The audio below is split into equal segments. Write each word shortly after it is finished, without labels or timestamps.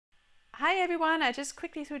Hi everyone, I just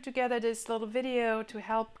quickly threw together this little video to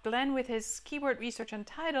help Glenn with his keyword research and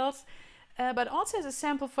titles, but also as a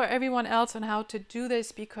sample for everyone else on how to do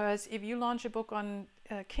this, because if you launch a book on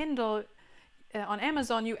Kindle, on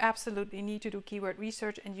Amazon, you absolutely need to do keyword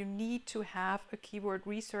research, and you need to have a keyword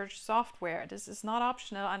research software. This is not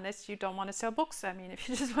optional unless you don't want to sell books. I mean, if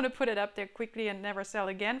you just want to put it up there quickly and never sell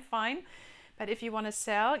again, fine. But if you want to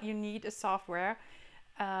sell, you need a software.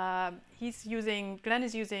 Glenn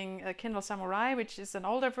is using a Kindle Samurai, which is an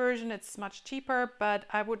older version. It's much cheaper, but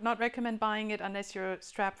I would not recommend buying it unless you're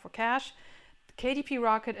strapped for cash. KDP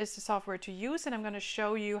Rocket is the software to use, and I'm going to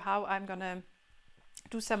show you how I'm going to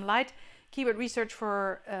do some light keyword research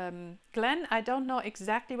for Glenn. I don't know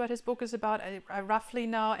exactly what his book is about. I roughly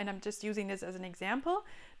know, and I'm just using this as an example.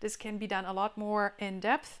 This can be done a lot more in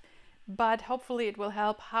depth, but hopefully it will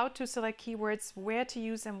help how to select keywords, where to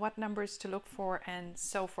use them, what numbers to look for, and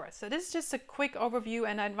so forth. So this is just a quick overview,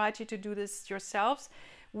 and I invite you to do this yourselves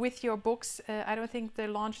with your books. I don't think the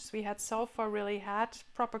launches we had so far really had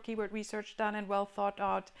proper keyword research done and well thought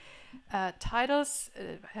out titles.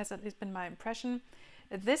 Has at least been my impression.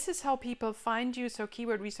 This is how people find you, so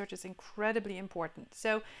keyword research is incredibly important.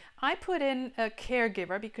 So I put in a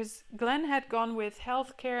caregiver because Glenn had gone with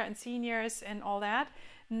healthcare and seniors and all that.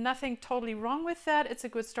 Nothing totally wrong with that. It's a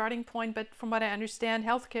good starting point, but from what I understand,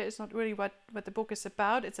 healthcare is not really what the book is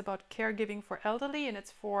about. It's about caregiving for elderly, and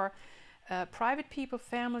it's for private people,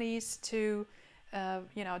 families to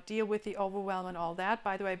deal with the overwhelm and all that.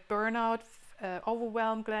 By the way, burnout,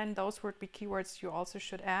 overwhelm, Glenn, those would be keywords you also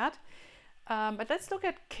should add. But let's look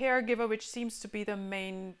at caregiver, which seems to be the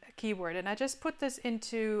main keyword. And I just put this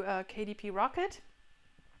into KDP Rocket.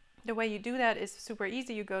 The way you do that is super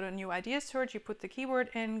easy. You go to a new idea search, you put the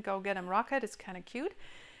keyword in, go get 'em Rocket. It's kind of cute.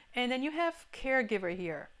 And then you have caregiver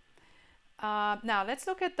here. Now let's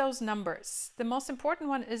look at those numbers. The most important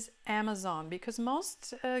one is Amazon, because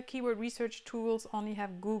most keyword research tools only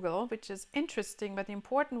have Google, which is interesting, but the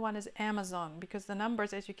important one is Amazon, because the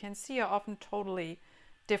numbers, as you can see, are often totally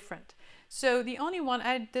different. So the only one,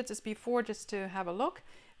 I did this before just to have a look,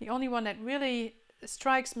 the only one that really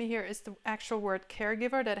strikes me here is the actual word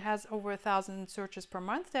caregiver that has over 1,000 searches per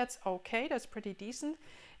month. That's okay, that's pretty decent.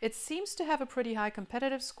 It seems to have a pretty high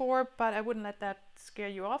competitive score, but I wouldn't let that scare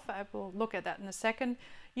you off. I will look at that in a second.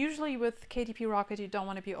 Usually with KDP Rocket, you don't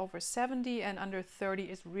want to be over 70, and under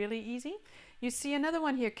 30 is really easy. You see another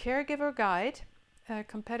one here, caregiver guide,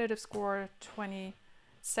 competitive score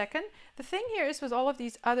 22nd. The thing here is with all of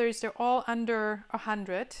these others, they're all under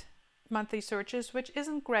 100 monthly searches, which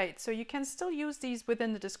isn't great. So you can still use these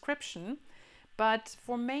within the description, but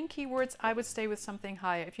for main keywords, I would stay with something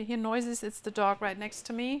higher. If you hear noises, it's the dog right next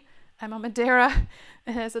to me. I'm on Madeira.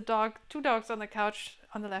 There's a dog, two dogs on the couch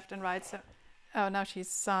on the left and right. So, oh, now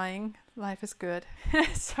she's sighing. Life is good.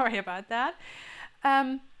 Sorry about that.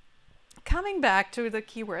 Coming back to the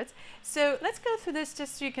keywords. So let's go through this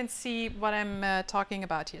just so you can see what I'm talking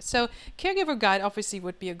about here. So caregiver guide obviously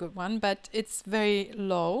would be a good one, but it's very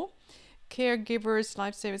low. Caregivers,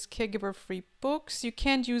 lifesavers, caregiver free books. You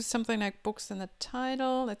can't use something like books in the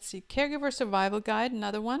title. Let's see, caregiver survival guide,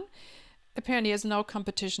 another one. Apparently has no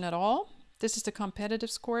competition at all. This is the competitive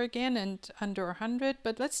score again, and under 100,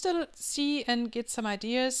 but let's still see and get some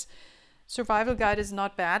ideas. Survival guide is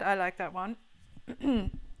not bad. I like that one,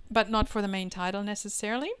 but not for the main title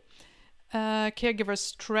necessarily. Caregiver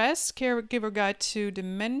stress, caregiver guide to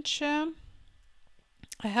dementia.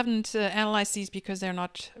 I haven't analyzed these because they're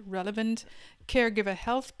not relevant. Caregiver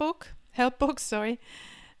help book, sorry.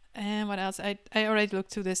 And what else? I already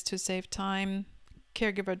looked through this to save time.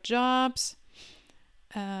 Caregiver jobs,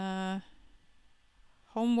 home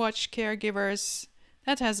watch caregivers.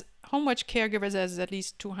 That has home watch caregivers as at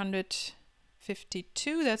least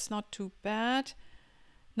 252. That's not too bad.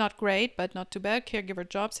 Not great, but not too bad. Caregiver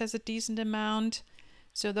jobs has a decent amount.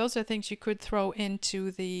 So those are things you could throw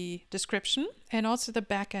into the description, and also the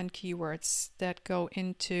backend keywords that go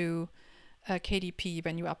into KDP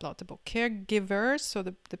when you upload the book. Caregivers, so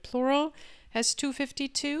the plural, has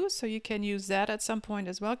 252, so you can use that at some point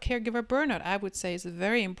as well. Caregiver burnout, I would say, is a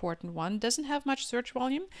very important one. Doesn't have much search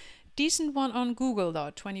volume. Decent one on Google though,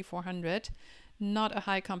 2,400. Not a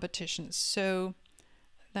high competition. So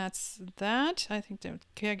that's that. I think the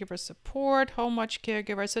caregiver support, home watch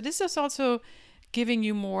caregiver. So this is also giving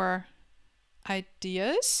you more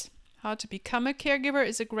ideas. How to become a caregiver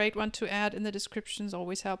is a great one to add in the description, is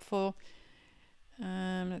always helpful.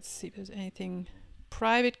 Let's see if there's anything.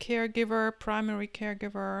 Private caregiver, primary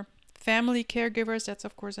caregiver, family caregivers, that's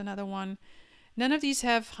of course another one. None of these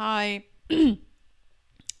have high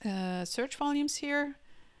search volumes here,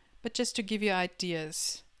 but just to give you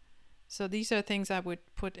ideas. So these are things I would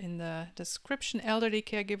put in the description. Elderly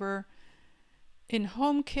caregiver,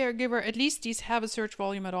 in-home caregiver, at least these have a search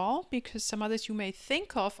volume at all, because some others you may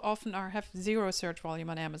think of often have zero search volume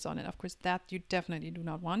on Amazon, and of course that you definitely do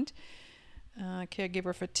not want.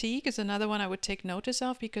 Caregiver fatigue is another one I would take notice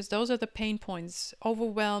of, because those are the pain points: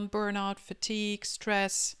 overwhelm, burnout, fatigue,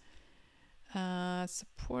 stress.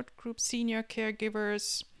 Support group, senior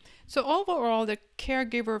caregivers. So overall, the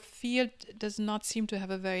caregiver field does not seem to have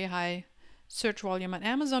a very high search volume on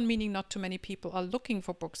Amazon, meaning not too many people are looking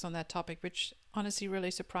for books on that topic, which honestly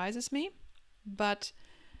really surprises me. But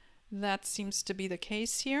that seems to be the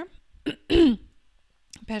case here.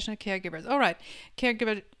 Passionate caregivers. All right.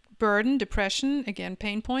 Caregiver burden, depression, again,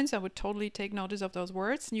 pain points. I would totally take notice of those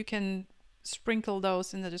words. You can sprinkle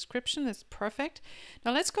those in the description. That's perfect.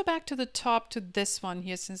 Now let's go back to the top, to this one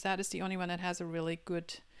here, since that is the only one that has a really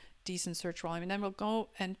good, decent search volume. And then we'll go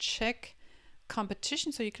and check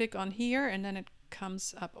competition. So you click on here and then it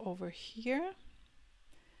comes up over here.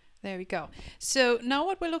 There we go. So now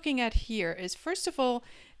what we're looking at here is, first of all,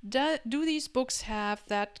 do these books have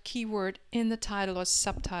that keyword in the title or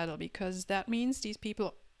subtitle? Because that means these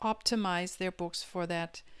people optimize their books for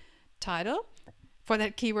that title, for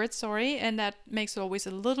that keyword, sorry, and that makes it always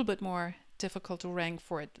a little bit more difficult to rank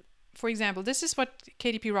for it. For example, this is what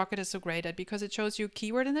KDP Rocket is so great at, because it shows you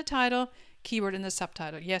keyword in the title, keyword in the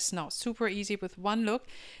subtitle. Yes, no, super easy with one look.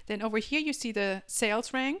 Then over here you see the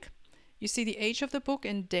sales rank, you see the age of the book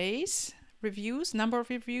in days, reviews, number of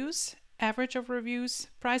reviews, average of reviews.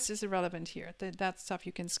 Price is irrelevant here. That stuff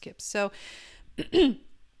you can skip. So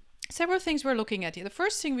several things we're looking at here. The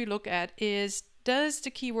first thing we look at is, does the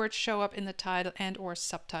keyword show up in the title and or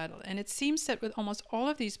subtitle? And it seems that with almost all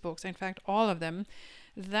of these books, in fact all of them,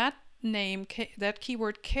 that name, that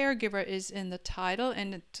keyword caregiver is in the title,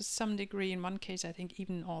 and to some degree in one case I think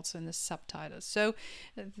even also in the subtitle. So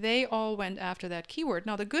they all went after that keyword.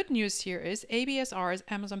 Now the good news here is ABSR is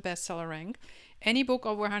Amazon bestseller rank. Any book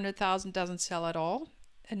over 100,000 doesn't sell at all,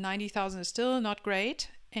 and 90,000 is still not great.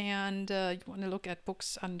 And you want to look at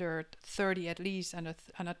books under 30 at least,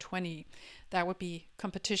 under 20. That would be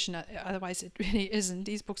competition. Otherwise it really isn't.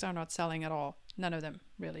 These books are not selling at all. None of them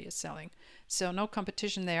really is selling. So no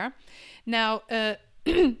competition there. Now,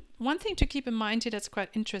 one thing to keep in mind here that's quite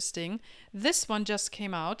interesting. This one just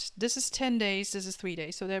came out. This is 10 days. This is 3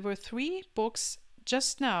 days. So there were 3 books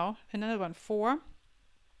just now, another one, 4,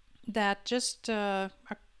 that just are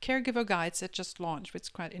caregiver guides that just launched, which is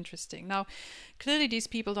quite interesting. Now, clearly these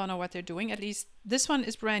people don't know what they're doing. At least this one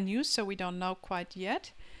is brand new, so we don't know quite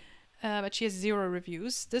yet. But she has 0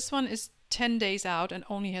 reviews. This one is 10 days out and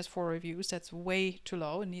only has 4 reviews. That's way too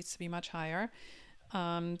low. It needs to be much higher.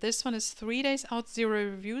 This one is 3 days out, 0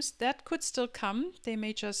 reviews. That could still come. They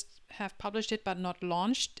may just have published it but not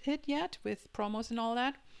launched it yet with promos and all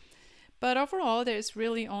that. But overall, there's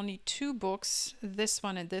really only 2 books, this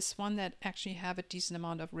one and this one, that actually have a decent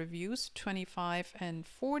amount of reviews, 25 and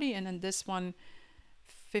 40, and then this one,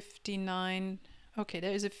 59. Okay,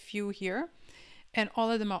 there is a few here, and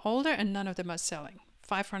all of them are older and none of them are selling.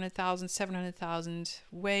 500,000, 700,000,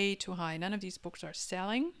 way too high. None of these books are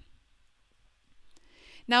selling.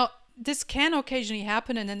 Now, this can occasionally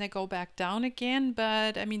happen and then they go back down again,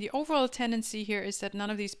 but I mean the overall tendency here is that none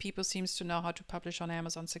of these people seems to know how to publish on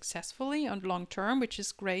Amazon successfully on long term, which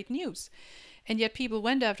is great news. And yet people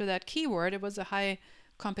went after that keyword. It was a high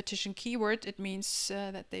competition keyword. It means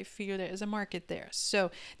that they feel there is a market there. So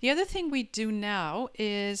the other thing we do now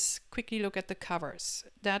is quickly look at the covers.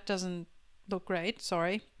 That doesn't look great,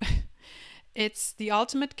 sorry. It's the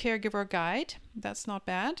Ultimate Caregiver Guide. That's not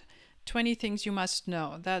bad. 20 things you must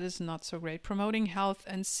know. That is not so great. Promoting health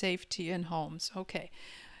and safety in homes. Okay.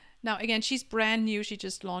 Now again, she's brand new. She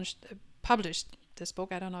just published this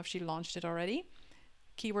book. I don't know if she launched it already.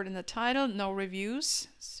 Keyword in the title, no reviews.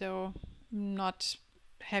 So not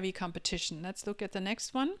heavy competition. Let's look at the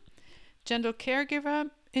next one. Gentle Caregiver.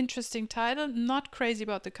 Interesting title. Not crazy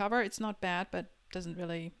about the cover. It's not bad, but doesn't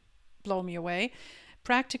really blow me away.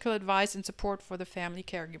 Practical advice and support for the family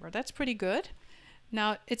caregiver. That's pretty good.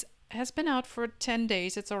 Now it has been out for 10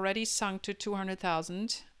 days. It's already sunk to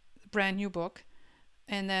 200,000. Brand new book,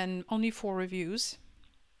 and then only 4 reviews.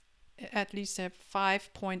 At least a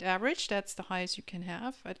 5-point average. That's the highest you can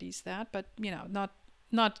have. At least that, but you know,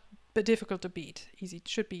 not but difficult to beat. Easy,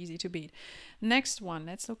 should be easy to beat. Next one.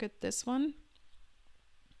 Let's look at this one.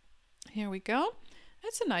 Here we go.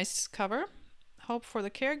 That's a nice cover. Hope for the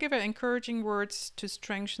caregiver, encouraging words to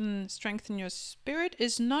strengthen your spirit,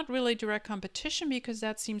 is not really direct competition, because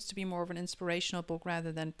that seems to be more of an inspirational book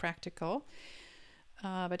rather than practical.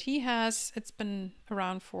 But it's been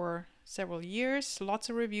around for several years, lots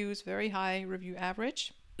of reviews, very high review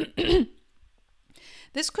average.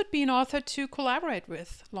 This could be an author to collaborate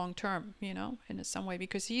with long term, you know, in some way,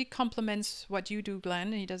 because he complements what you do,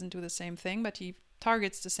 Glenn. He doesn't do the same thing, but he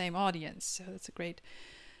targets the same audience. So that's a great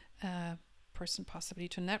person possibly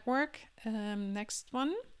to network. Next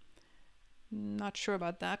one. Not sure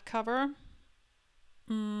about that cover.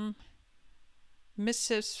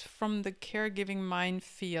 Missives from the Caregiving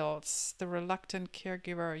Minefields. The Reluctant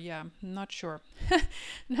Caregiver. Yeah, not sure.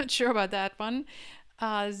 Not sure about that one.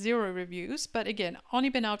 0 reviews, but again, only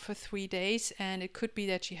been out for 3 days, and it could be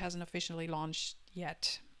that she hasn't officially launched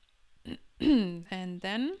yet. And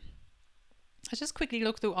then I'll just quickly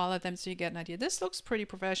look through all of them so you get an idea. This looks pretty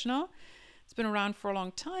professional. It's been around for a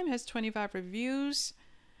long time, has 25 reviews.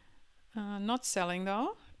 Not selling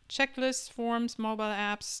though. Checklists, forms, mobile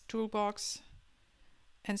apps, toolbox,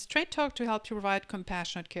 and straight talk to help you provide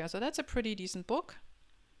compassionate care. So that's a pretty decent book.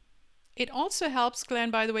 It also helps,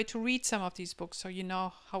 Glenn, by the way, to read some of these books so you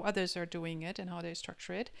know how others are doing it and how they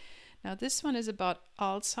structure it. Now this one is about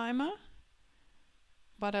Alzheimer,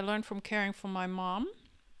 what I learned from caring for my mom.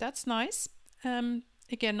 That's nice.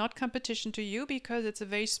 Again, not competition to you because it's a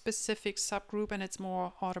very specific subgroup and it's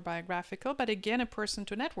more autobiographical, but again, a person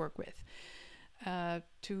to network with,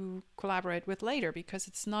 to collaborate with later, because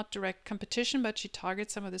it's not direct competition, but she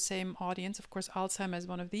targets some of the same audience. Of course, Alzheimer is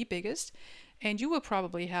one of the biggest, and you will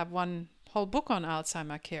probably have one whole book on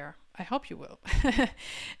Alzheimer care. I hope you will.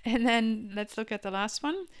 And then let's look at the last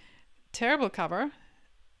one. Terrible cover.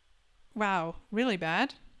 Wow, really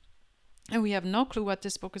bad. And we have no clue what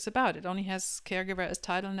this book is about. It only has Caregiver as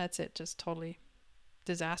title and that's it. Just totally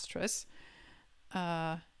disastrous.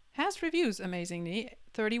 Has reviews, amazingly.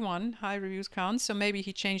 31 high reviews count. So maybe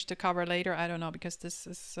he changed the cover later. I don't know, because this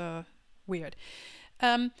is weird.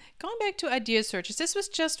 Going back to idea searches. This was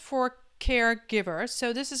just for caregiver.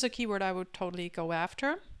 So this is a keyword I would totally go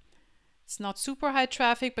after. It's not super high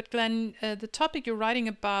traffic, but Glenn, the topic you're writing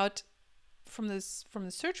about from the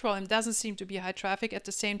search volume doesn't seem to be high traffic. At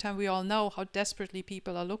the same time, we all know how desperately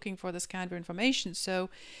people are looking for this kind of information. So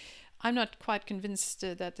I'm not quite convinced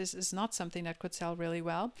that this is not something that could sell really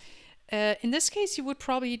well. In this case, you would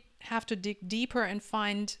probably have to dig deeper and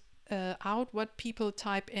find out what people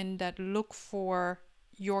type in that look for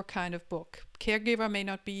your kind of book. Caregiver may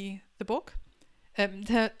not be the book,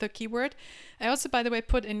 the keyword. I also, by the way,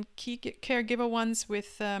 put in caregiver ones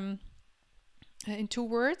with in 2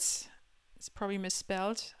 words. It's probably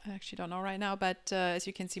misspelled. I actually don't know right now, but as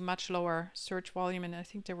you can see, much lower search volume, and I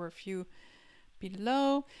think there were a few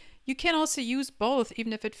below. You can also use both,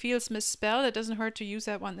 even if it feels misspelled. It doesn't hurt to use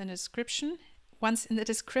that one in the description. Once in the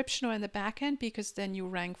description or in the backend, because then you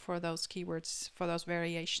rank for those keywords, for those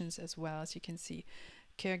variations as well. As you can see,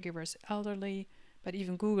 caregivers, elderly, but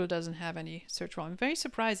even Google doesn't have any search volume. Very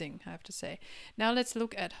surprising, I have to say. Now let's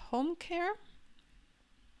look at home care.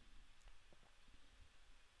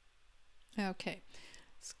 Okay,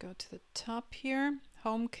 let's go to the top here.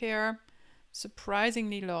 Home care,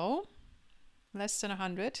 surprisingly low, less than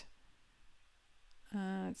 100.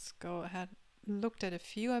 Let's go ahead. Looked at a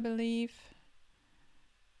few, I believe.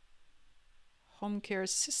 Home care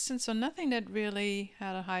assistant, so nothing that really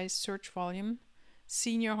had a high search volume.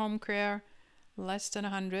 Senior home care, less than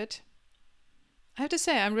 100. I have to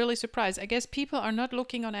say, I'm really surprised. I guess people are not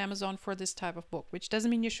looking on Amazon for this type of book, which doesn't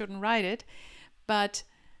mean you shouldn't write it, but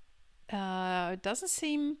it doesn't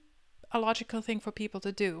seem a logical thing for people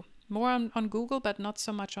to do. More on Google, but not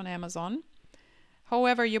so much on Amazon.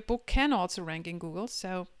 However, your book can also rank in Google,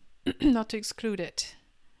 so not to exclude it.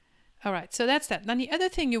 All right, so that's that. Then the other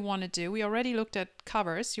thing you want to do, we already looked at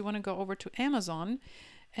covers. You want to go over to Amazon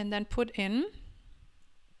and then put in,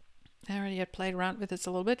 I already had played around with this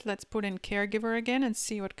a little bit. Let's put in caregiver again and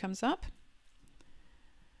see what comes up.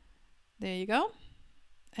 There you go.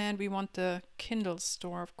 And we want the Kindle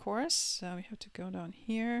store, of course. So we have to go down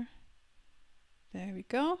here. There we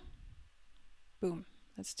go. Boom.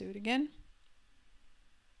 Let's do it again.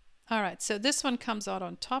 All right, so this one comes out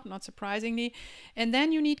on top, not surprisingly. And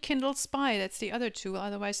then you need Kindle Spy. That's the other tool.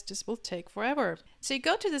 Otherwise, this will take forever. So you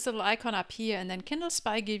go to this little icon up here, and then Kindle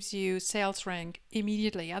Spy gives you sales rank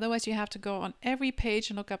immediately. Otherwise, you have to go on every page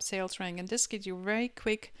and look up sales rank. And this gives you a very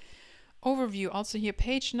quick overview. Also here,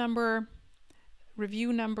 page number,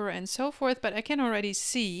 review number, and so forth. But I can already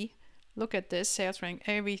see, look at this, sales rank.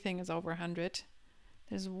 Everything is over 100.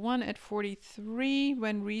 There's one at 43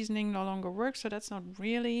 when reasoning no longer works. So that's not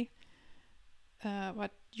really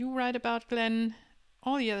what you write about, Glenn.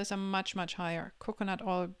 All the others are much, much higher. Coconut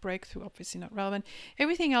oil breakthrough, obviously not relevant.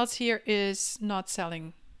 Everything else here is not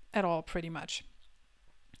selling at all, pretty much.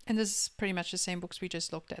 And this is pretty much the same books we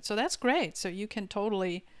just looked at. So that's great. So you can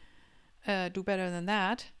totally do better than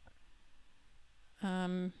that.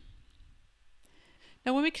 Now,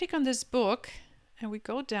 when we click on this book and we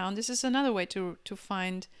go down, this is another way to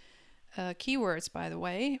find keywords, by the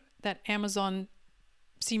way, that Amazon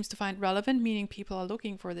seems to find relevant, meaning people are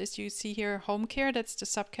looking for this. You see here home care, that's the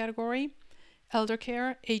subcategory, elder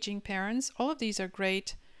care, aging parents. All of these are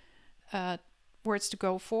great words to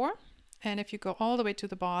go for. And if you go all the way to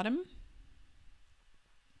the bottom,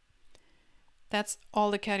 that's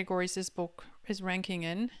all the categories this book is ranking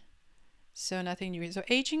in. So nothing new. So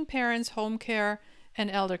aging parents, home care, and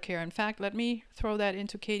elder care. In fact, let me throw that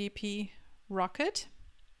into KDP Rocket.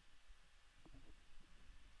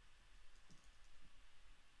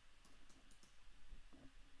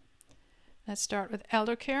 Let's start with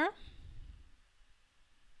elder care.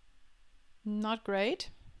 Not great.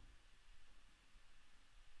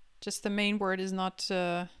 Just the main word is not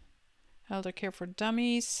elder care for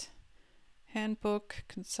dummies, handbook,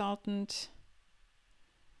 consultant,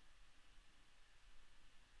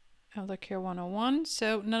 elder care 101.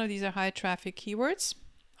 So none of these are high traffic keywords.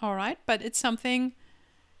 All right, but it's something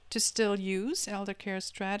to still use. Elder care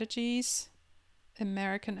strategies,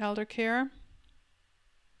 American elder care,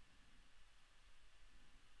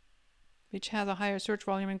 which has a higher search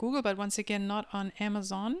volume in Google, but once again, not on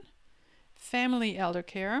Amazon. Family elder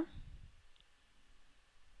care.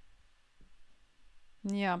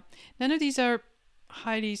 Yeah, none of these are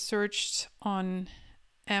highly searched on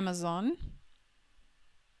Amazon.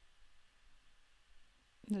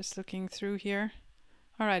 Just looking through here.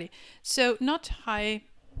 Alrighty, so not high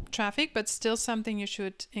traffic, but still something you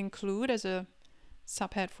should include as a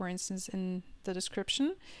subhead, for instance, in the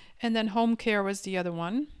description. And then home care was the other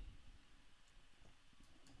one.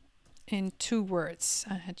 In 2 words.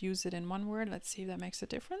 I had used it in 1 word. Let's see if that makes a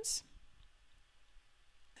difference.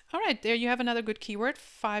 All right, there you have another good keyword,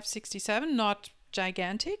 567. Not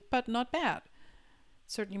gigantic, but not bad.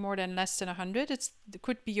 Certainly more than less than 100. It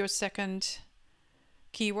could be your second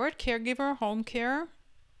keyword, caregiver, home care.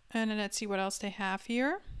 And then let's see what else they have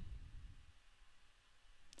here.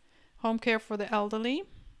 Home care for the elderly.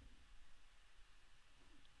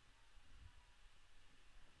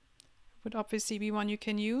 Would obviously be one you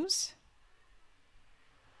can use.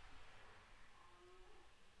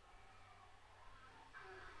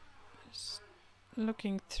 Just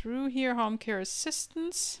looking through here, home care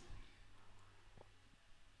assistance.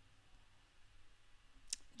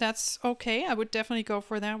 That's okay. I would definitely go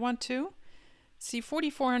for that one too. See,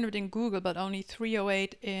 4,400 in Google, but only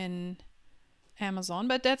 308 in Amazon.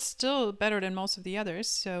 But that's still better than most of the others.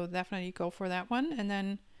 So definitely go for that one. And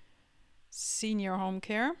then senior home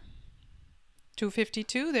care.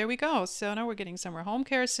 252, there we go. So now we're getting somewhere. Home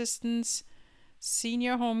care assistance,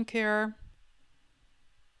 senior home care,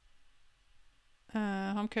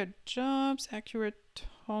 home care jobs, accurate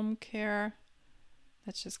home care.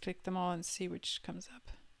 Let's just click them all and see which comes up.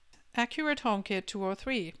 Accurate home care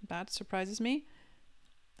 203, that surprises me.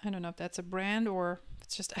 I don't know if that's a brand or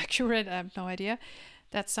it's just accurate, I have no idea.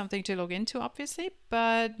 That's something to look into, obviously.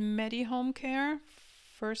 But Medi Home Care,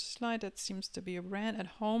 first slide, that seems to be a brand. At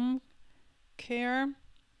Home Care,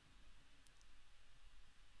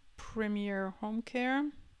 Premier Home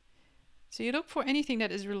Care. So you look for anything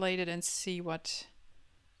that is related and see what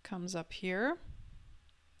comes up here.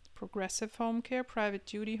 Progressive Home Care, Private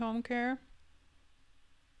Duty Home Care.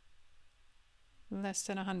 Less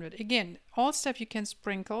than 100. Again, all stuff you can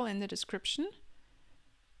sprinkle in the description.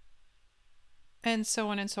 And so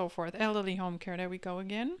on and so forth. Elderly home care, there we go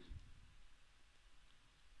again.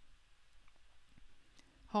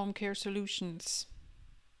 Home care solutions.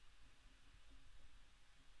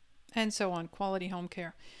 And so on, quality home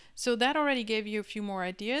care. So that already gave you a few more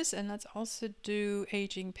ideas. And let's also do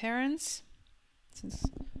aging parents. Since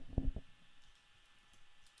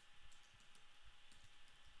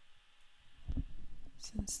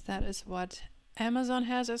that is what Amazon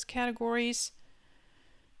has as categories.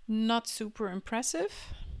 Not super impressive.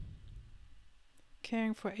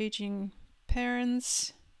 Caring for aging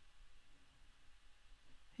parents.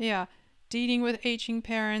 Yeah, dealing with aging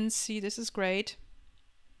parents. See, this is great.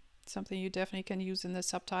 Something you definitely can use in the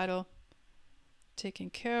subtitle. Taking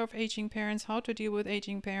care of aging parents, how to deal with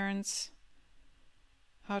aging parents,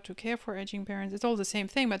 how to care for aging parents. It's all the same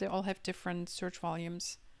thing, but they all have different search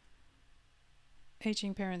volumes.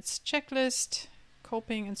 Aging parents checklist,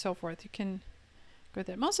 coping, and so forth. You can go with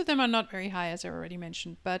that. Most of them are not very high, as I already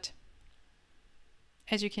mentioned, but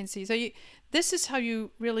as you can see, so this is how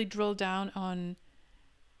you really drill down on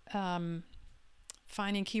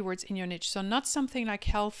finding keywords in your niche. So not something like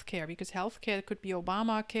healthcare, because healthcare could be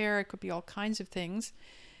Obamacare, it could be all kinds of things,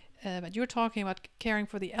 but you're talking about caring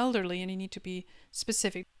for the elderly, and you need to be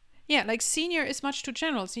specific. Yeah, like senior is much too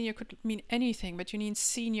general. Senior could mean anything, but you need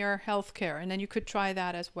senior healthcare, and then you could try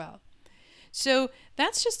that as well. So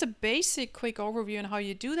that's just a basic quick overview on how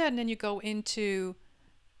you do that, and then you go into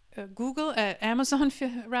Amazon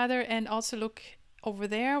rather, and also look over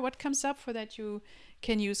there what comes up. For that you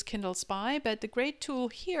can use Kindle Spy, but the great tool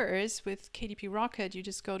here is with KDP Rocket. You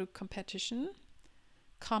just go to competition,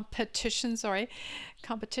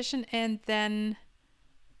 and then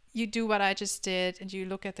you do what I just did, and you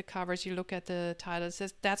look at the covers, you look at the titles.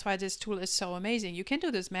 That's why this tool is so amazing. You can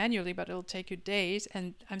do this manually, but it'll take you days.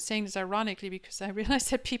 And I'm saying this ironically because I realize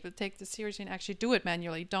that people take this seriously and actually do it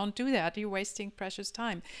manually. Don't do that. You're wasting precious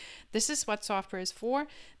time. This is what software is for.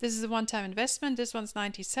 This is a one-time investment. This one's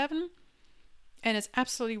 $97, and it's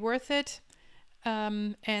absolutely worth it.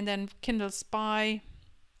 And then Kindle Spy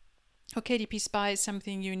or KDP Spy is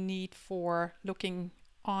something you need for looking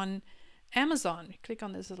on Amazon. You click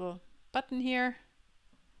on this little button here,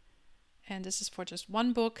 and this is for just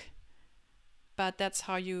one book, but that's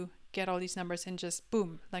how you get all these numbers in just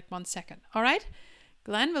boom, like 1 second. All right,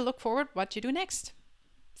 Glenn will look forward what you do next.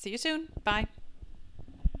 See you soon. Bye.